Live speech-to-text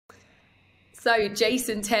So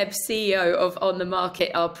Jason Tebb, CEO of On the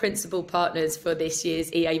Market, our principal partners for this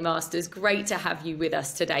year's EA Masters. Great to have you with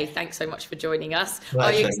us today. Thanks so much for joining us.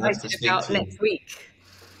 Pleasure. Are you Nice excited to speak about to you. next week?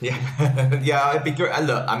 Yeah, yeah, it'd be great.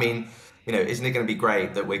 Look, I mean, isn't it going to be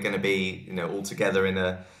great that we're going to be, all together in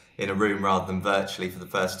a room rather than virtually for the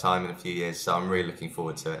first time in a few years? So I'm really looking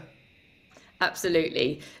forward to it.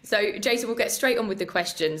 Absolutely. So, Jason, we'll get straight on with the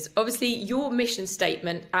questions. Obviously, your mission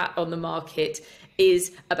statement at On the Market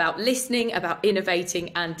is about listening, about innovating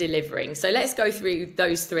and delivering. So let's go through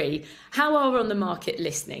those three. How are On the Market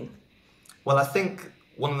listening? Well, I think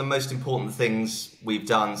one of the most important things we've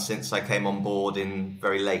done since I came on board in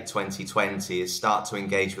very late 2020 is start to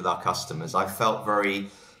engage with our customers. I felt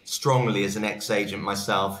very strongly as an ex-agent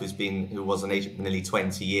myself, who was an agent for nearly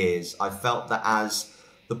 20 years. I felt that as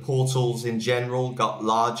the portals in general got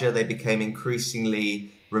larger, they became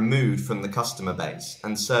increasingly removed from the customer base.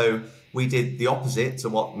 And so we did the opposite to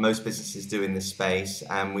what most businesses do in this space,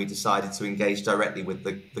 and we decided to engage directly with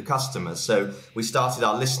the customers. So we started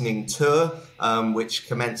our listening tour, which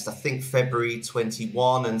commenced, I think, February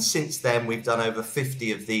 21. And since then, we've done over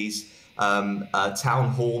 50 of these town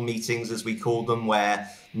hall meetings, as we call them, where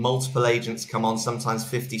multiple agents come on, sometimes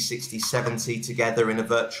 50, 60, 70 together in a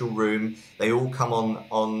virtual room. They all come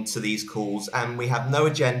on to these calls, and we have no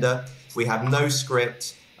agenda. We have no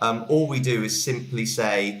script. All we do is simply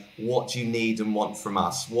say, what do you need and want from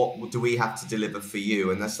us? What do we have to deliver for you?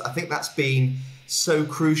 And I think that's been so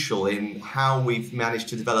crucial in how we've managed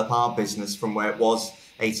to develop our business from where it was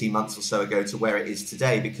 18 months or so ago to where it is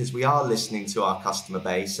today, because we are listening to our customer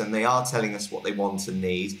base and they are telling us what they want and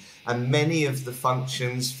need. And many of the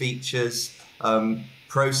functions, features,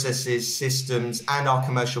 processes, systems, and our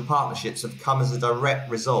commercial partnerships have come as a direct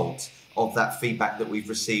result of that feedback that we've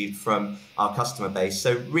received from our customer base.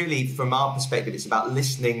 So really, from our perspective, it's about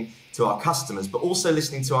listening to our customers, but also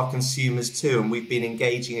listening to our consumers too. And we've been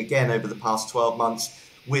engaging again over the past 12 months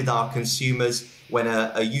with our consumers. When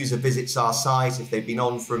a user visits our site, if they've been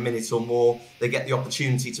on for a minute or more, they get the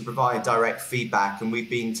opportunity to provide direct feedback. And we've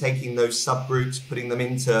been taking those subgroups, putting them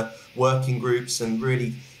into working groups and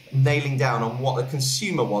really nailing down on what the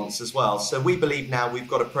consumer wants as well. So we believe now we've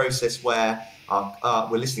got a process where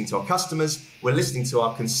we're listening to our customers, we're listening to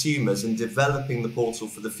our consumers and developing the portal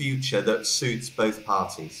for the future that suits both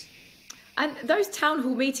parties. And those town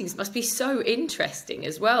hall meetings must be so interesting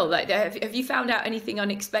as well. Like, have you found out anything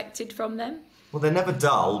unexpected from them? Well, they're never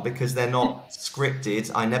dull because they're not scripted.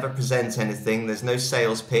 I never present anything. There's no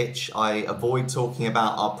sales pitch. I avoid talking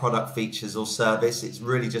about our product features or service. It's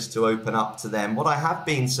really just to open up to them. What I have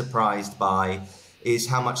been surprised by is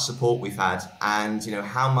how much support we've had and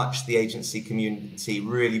how much the agency community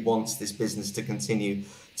really wants this business to continue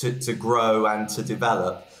to grow and to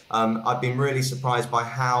develop. I've been really surprised by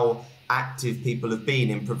how active people have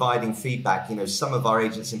been in providing feedback. Some of our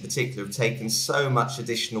agents in particular have taken so much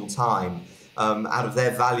additional time out of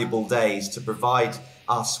their valuable days to provide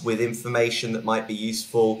us with information that might be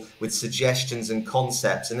useful, with suggestions and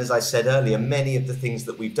concepts. And as I said earlier, many of the things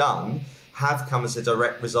that we've done have come as a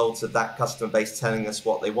direct result of that customer base telling us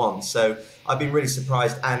what they want. So I've been really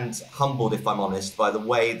surprised and humbled, if I'm honest, by the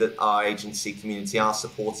way that our agency community are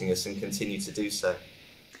supporting us and continue to do so.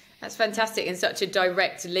 That's fantastic, and such a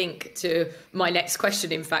direct link to my next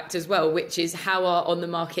question, in fact, as well, which is how are On the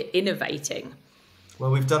Market innovating?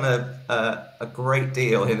 Well, we've done a great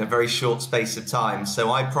deal in a very short space of time.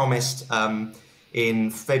 So I promised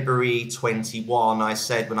in February 21, I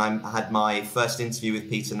said when I had my first interview with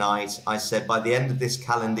Peter Knight, I said by the end of this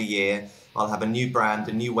calendar year, I'll have a new brand,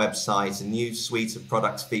 a new website, a new suite of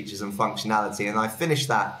products, features and functionality. And I finished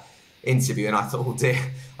that interview and I thought, oh dear,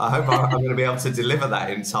 I hope I'm going to be able to deliver that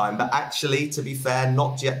in time. But actually, to be fair,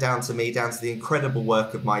 not yet down to me, down to the incredible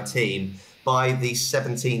work of my team. By the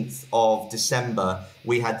 17th of December,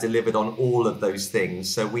 we had delivered on all of those things.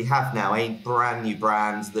 So we have now a brand new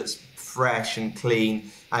brand that's fresh and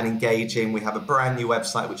clean and engaging. We have a brand new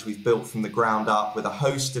website which we've built from the ground up with a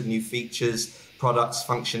host of new features, products,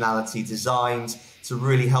 functionality designed to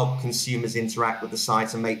really help consumers interact with the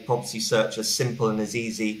site and make property search as simple and as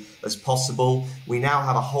easy as possible. We now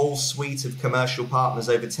have a whole suite of commercial partners,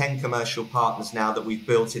 over 10 commercial partners now that we've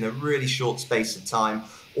built in a really short space of time.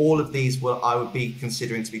 All of these I would be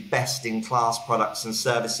considering to be best-in-class products and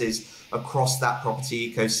services across that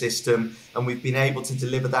property ecosystem. And we've been able to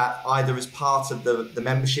deliver that either as part of the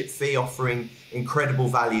membership fee, offering incredible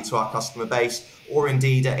value to our customer base, or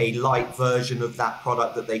indeed a light version of that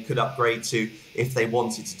product that they could upgrade to if they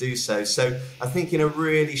wanted to do so. So I think in a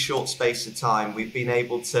really short space of time, we've been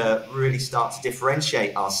able to really start to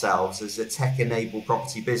differentiate ourselves as a tech-enabled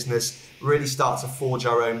property business, really start to forge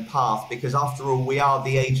our own path, because after all, we are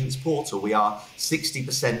the agent's portal. We are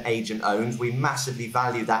 60% agent owned. We massively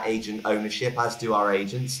value that agent ownership, as do our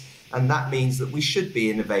agents. And that means that we should be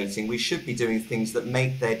innovating. We should be doing things that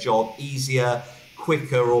make their job easier,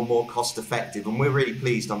 quicker, or more cost effective. And we're really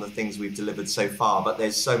pleased on the things we've delivered so far, but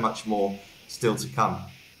there's so much more still to come.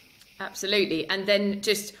 Absolutely. And then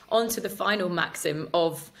just on to the final maxim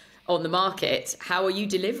of on the market, how are you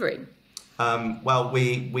delivering? Well,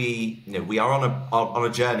 we are on a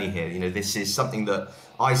journey here. This is something that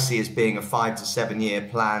I see as being a 5 to 7 year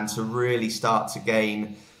plan to really start to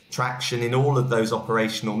gain traction in all of those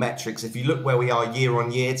operational metrics. If you look where we are year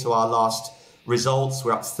on year to our last results,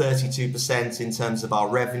 we're up 32% in terms of our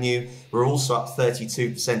revenue. We're also up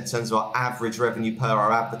 32% in terms of our average revenue per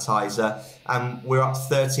our advertiser, and we're up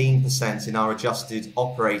 13% in our adjusted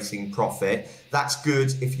operating profit. That's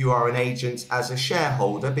good if you are an agent as a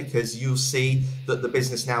shareholder, because you'll see that the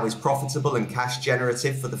business now is profitable and cash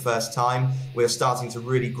generative for the first time. We're starting to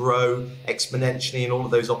really grow exponentially in all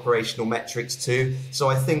of those operational metrics too. So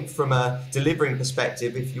I think from a delivering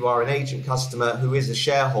perspective, if you are an agent customer who is a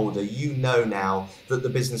shareholder, you know now that the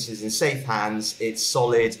business is in safe hands, it's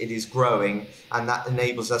solid, it is growing, and that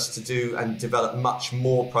enables us to do and develop much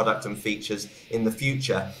more product and features in the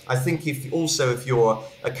future. I think if you're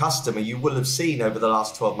a customer, you will have seen over the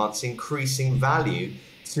last 12 months increasing value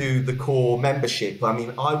to the core membership. I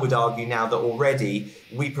mean, I would argue now that already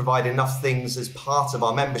we provide enough things as part of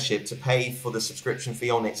our membership to pay for the subscription fee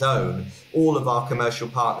on its own. All of our commercial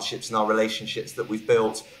partnerships and our relationships that we've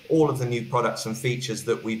built, all of the new products and features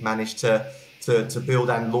that we've managed to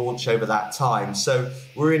build and launch over that time. So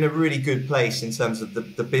we're in a really good place in terms of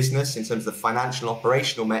the business, in terms of the financial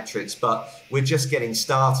operational metrics, but we're just getting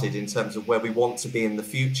started in terms of where we want to be in the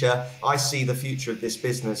future. I see the future of this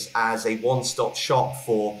business as a one-stop shop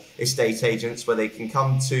for estate agents, where they can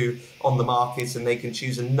come to on the market and they can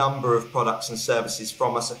choose a number of products and services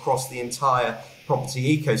from us across the entire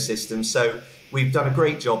property ecosystem. So we've done a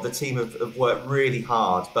great job. The team have worked really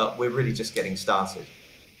hard, but we're really just getting started.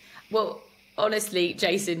 Well, honestly,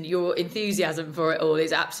 Jason, your enthusiasm for it all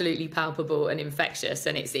is absolutely palpable and infectious,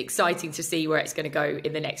 and it's exciting to see where it's going to go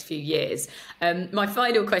in the next few years. My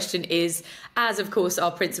final question is, as of course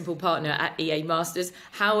our principal partner at EA Masters,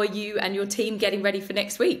 how are you and your team getting ready for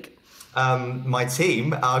next week? My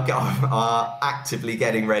team are actively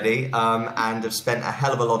getting ready and have spent a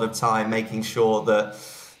hell of a lot of time making sure that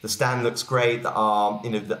the stand looks great, that our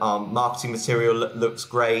marketing material looks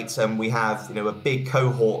great, and we have a big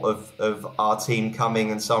cohort of our team coming,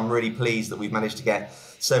 and so I'm really pleased that we've managed to get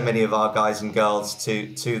so many of our guys and girls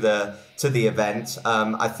to the event.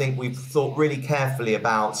 I think we've thought really carefully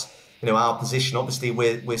about our position. Obviously,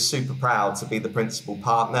 we're super proud to be the principal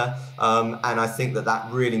partner, and I think that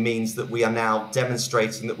really means that we are now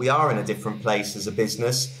demonstrating that we are in a different place as a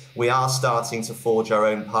business. We are starting to forge our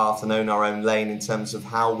own path and own our own lane in terms of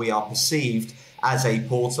how we are perceived as a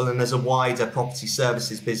portal and as a wider property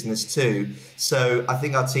services business too. So I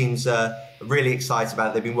think our teams are really excited about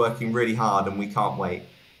it. They've been working really hard, and we can't wait.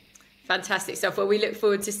 Fantastic stuff. Well, we look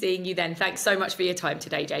forward to seeing you then. Thanks so much for your time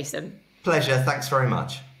today, Jason. Pleasure. Thanks very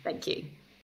much. Thank you.